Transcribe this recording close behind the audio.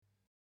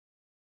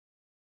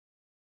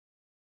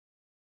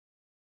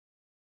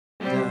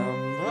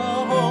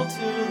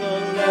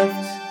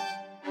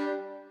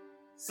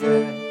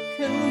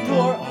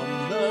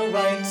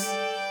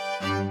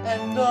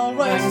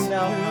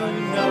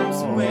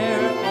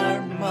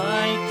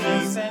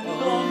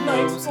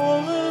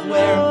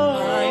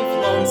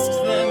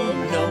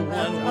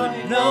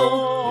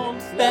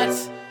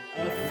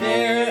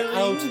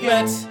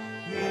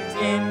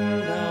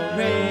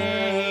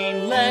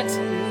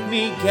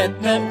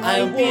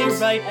I'll be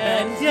right back.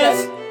 And yet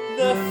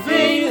the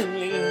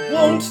feeling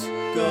won't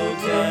go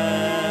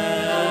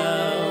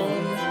down.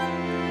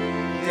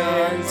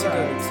 Got to go to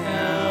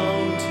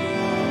town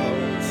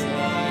today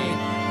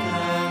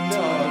and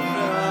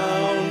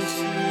around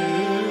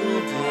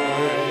today.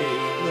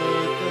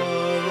 Look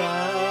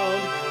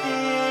around,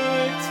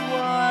 it's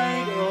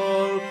wide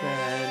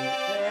open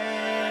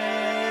air.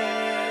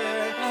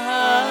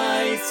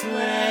 I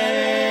swear.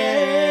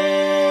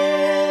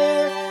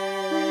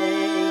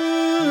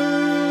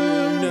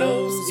 Who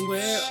knows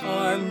where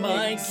are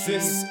my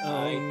keys?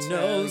 Who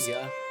knows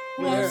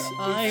where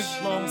I've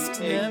lost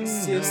them?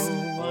 No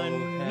one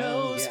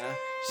knows.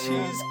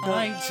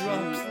 I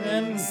dropped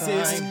them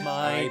by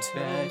my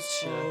bed.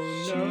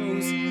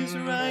 She's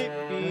right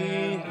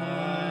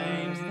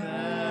behind them.